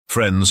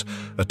Friends,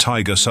 a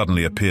tiger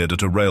suddenly appeared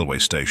at a railway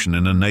station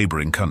in a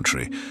neighboring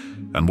country,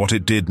 and what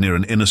it did near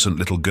an innocent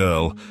little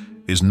girl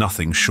is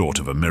nothing short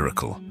of a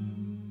miracle.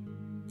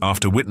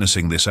 After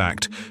witnessing this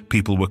act,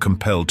 people were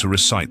compelled to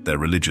recite their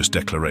religious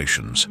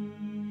declarations.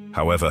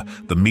 However,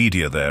 the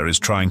media there is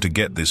trying to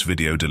get this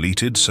video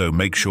deleted, so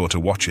make sure to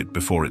watch it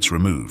before it's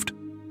removed.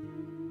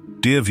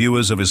 Dear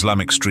viewers of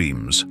Islamic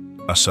streams,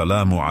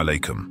 Assalamu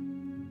alaikum.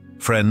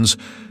 Friends,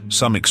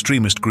 some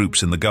extremist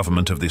groups in the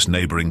government of this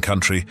neighboring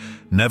country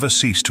never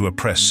cease to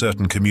oppress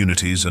certain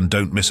communities and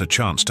don't miss a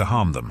chance to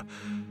harm them.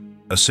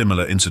 A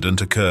similar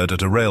incident occurred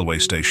at a railway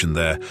station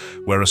there,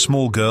 where a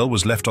small girl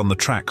was left on the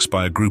tracks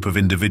by a group of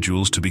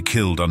individuals to be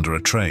killed under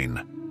a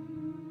train.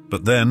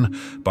 But then,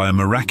 by a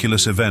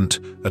miraculous event,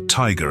 a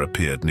tiger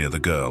appeared near the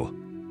girl.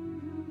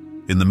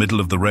 In the middle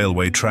of the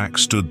railway track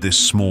stood this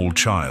small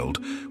child,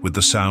 with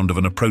the sound of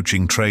an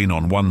approaching train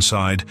on one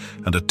side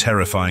and a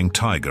terrifying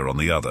tiger on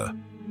the other.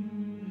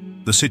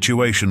 The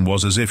situation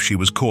was as if she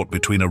was caught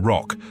between a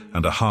rock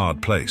and a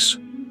hard place.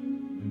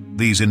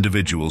 These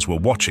individuals were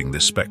watching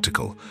this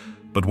spectacle,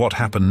 but what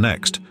happened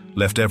next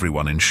left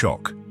everyone in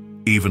shock,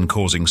 even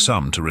causing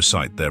some to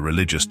recite their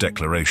religious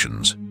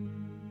declarations.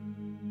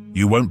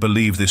 You won't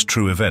believe this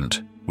true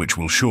event, which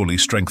will surely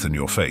strengthen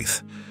your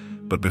faith.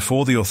 But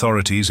before the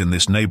authorities in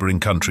this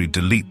neighboring country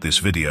delete this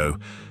video,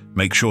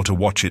 make sure to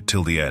watch it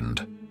till the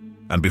end.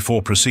 And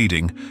before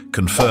proceeding,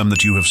 confirm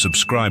that you have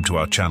subscribed to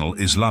our channel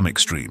Islamic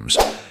Streams.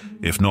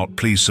 If not,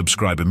 please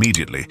subscribe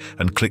immediately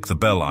and click the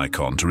bell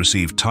icon to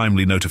receive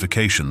timely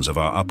notifications of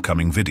our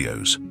upcoming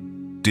videos.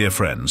 Dear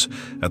friends,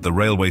 at the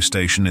railway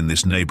station in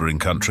this neighboring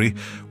country,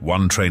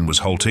 one train was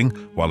halting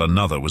while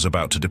another was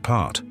about to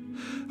depart.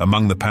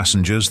 Among the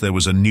passengers, there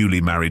was a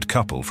newly married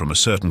couple from a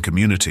certain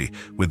community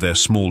with their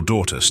small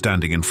daughter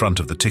standing in front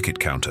of the ticket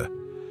counter.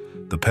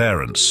 The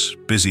parents,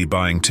 busy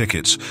buying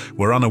tickets,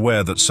 were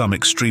unaware that some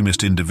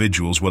extremist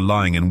individuals were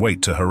lying in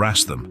wait to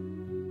harass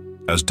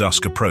them. As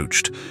dusk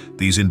approached,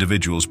 these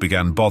individuals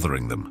began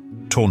bothering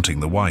them, taunting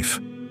the wife.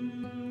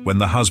 When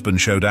the husband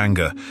showed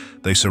anger,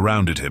 they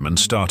surrounded him and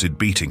started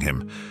beating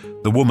him.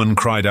 The woman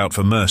cried out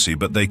for mercy,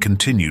 but they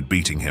continued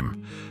beating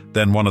him.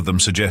 Then one of them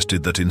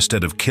suggested that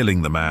instead of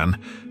killing the man,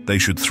 they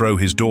should throw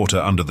his daughter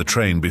under the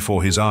train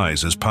before his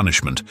eyes as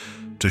punishment,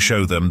 to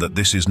show them that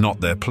this is not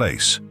their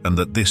place and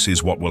that this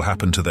is what will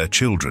happen to their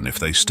children if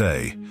they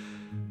stay.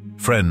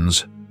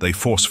 Friends, they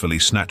forcefully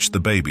snatched the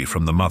baby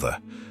from the mother.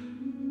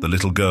 The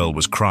little girl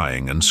was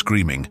crying and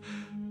screaming,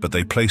 but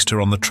they placed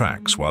her on the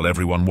tracks while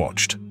everyone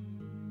watched.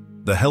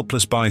 The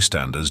helpless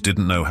bystanders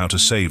didn't know how to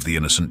save the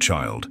innocent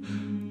child.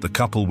 The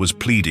couple was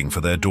pleading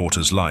for their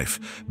daughter's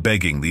life,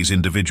 begging these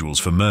individuals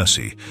for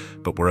mercy,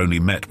 but were only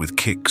met with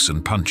kicks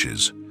and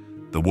punches.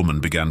 The woman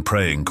began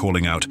praying,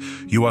 calling out,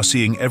 "You are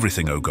seeing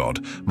everything, O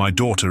God. My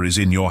daughter is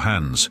in your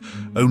hands.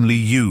 Only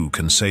you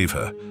can save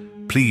her.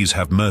 Please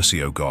have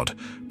mercy, O God.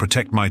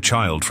 Protect my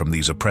child from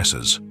these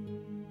oppressors."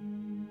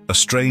 A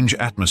strange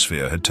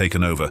atmosphere had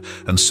taken over,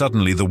 and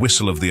suddenly the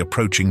whistle of the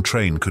approaching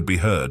train could be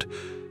heard.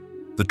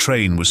 The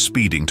train was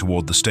speeding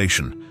toward the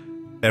station.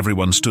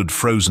 Everyone stood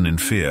frozen in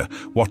fear,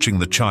 watching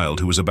the child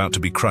who was about to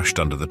be crushed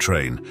under the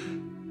train.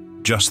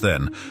 Just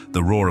then,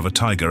 the roar of a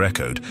tiger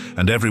echoed,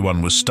 and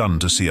everyone was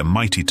stunned to see a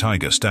mighty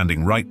tiger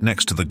standing right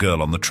next to the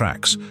girl on the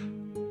tracks.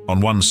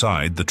 On one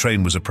side, the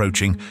train was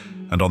approaching,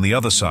 and on the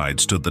other side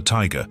stood the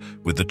tiger,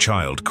 with the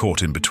child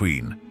caught in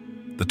between.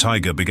 The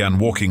tiger began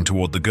walking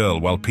toward the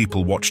girl while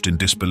people watched in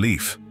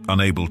disbelief,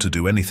 unable to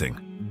do anything.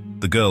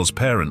 The girl's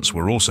parents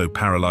were also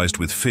paralyzed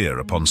with fear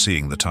upon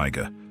seeing the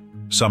tiger.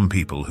 Some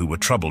people who were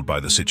troubled by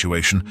the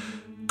situation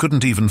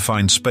couldn't even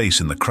find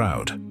space in the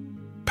crowd.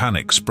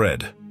 Panic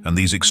spread, and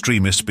these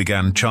extremists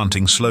began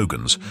chanting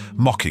slogans,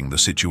 mocking the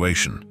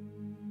situation.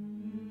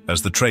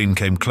 As the train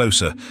came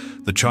closer,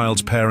 the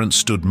child's parents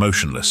stood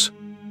motionless,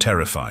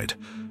 terrified,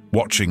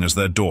 watching as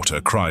their daughter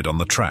cried on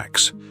the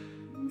tracks.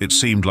 It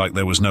seemed like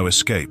there was no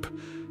escape.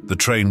 The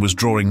train was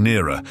drawing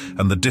nearer,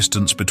 and the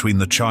distance between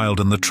the child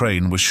and the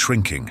train was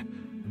shrinking.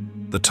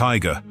 The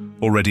tiger,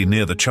 already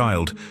near the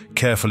child,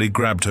 carefully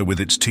grabbed her with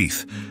its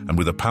teeth, and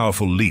with a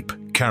powerful leap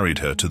carried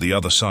her to the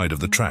other side of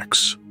the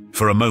tracks.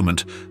 For a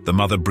moment, the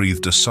mother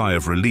breathed a sigh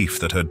of relief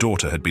that her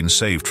daughter had been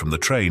saved from the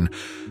train,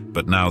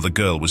 but now the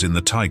girl was in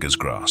the tiger's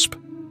grasp.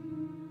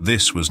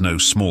 This was no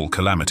small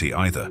calamity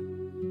either.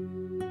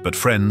 But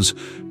friends,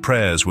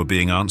 prayers were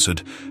being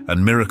answered,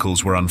 and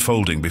miracles were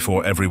unfolding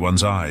before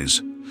everyone's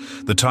eyes.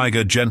 The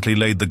tiger gently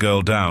laid the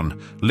girl down,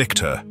 licked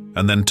her,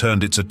 and then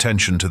turned its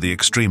attention to the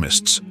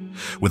extremists.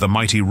 With a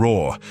mighty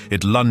roar,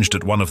 it lunged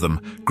at one of them,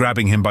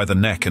 grabbing him by the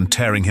neck and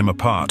tearing him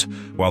apart,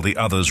 while the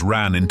others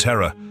ran in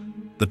terror.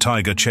 The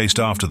tiger chased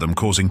after them,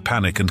 causing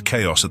panic and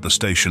chaos at the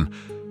station.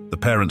 The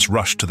parents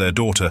rushed to their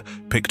daughter,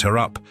 picked her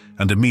up,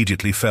 and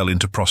immediately fell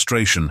into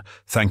prostration,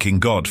 thanking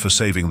God for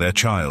saving their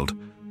child.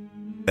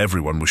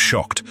 Everyone was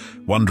shocked,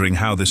 wondering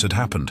how this had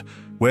happened.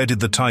 Where did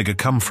the tiger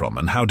come from,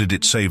 and how did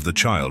it save the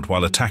child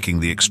while attacking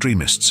the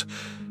extremists?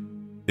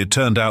 It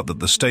turned out that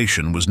the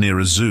station was near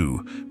a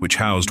zoo, which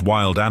housed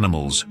wild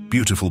animals,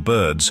 beautiful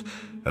birds,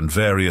 and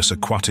various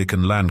aquatic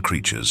and land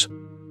creatures.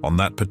 On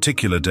that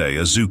particular day,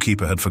 a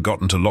zookeeper had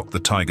forgotten to lock the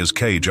tiger's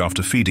cage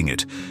after feeding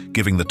it,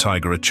 giving the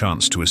tiger a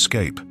chance to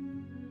escape.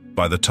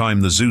 By the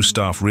time the zoo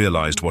staff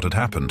realized what had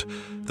happened,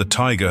 the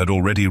tiger had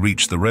already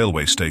reached the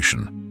railway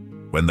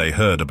station. When they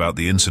heard about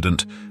the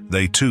incident,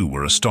 they too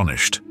were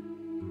astonished.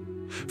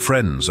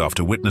 Friends,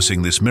 after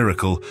witnessing this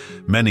miracle,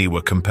 many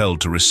were compelled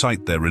to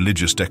recite their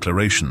religious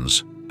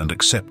declarations and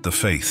accept the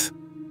faith.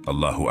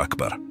 Allahu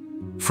Akbar.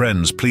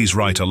 Friends, please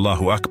write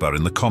Allahu Akbar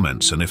in the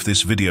comments, and if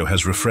this video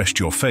has refreshed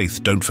your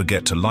faith, don't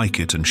forget to like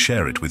it and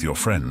share it with your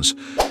friends.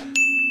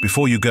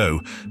 Before you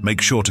go,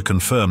 make sure to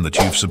confirm that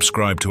you've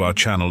subscribed to our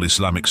channel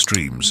Islamic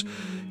Streams.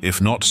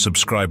 If not,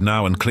 subscribe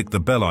now and click the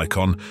bell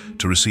icon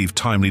to receive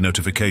timely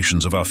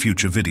notifications of our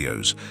future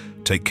videos.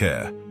 Take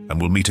care, and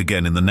we'll meet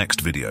again in the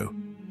next video.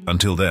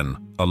 Until then,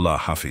 Allah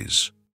Hafiz.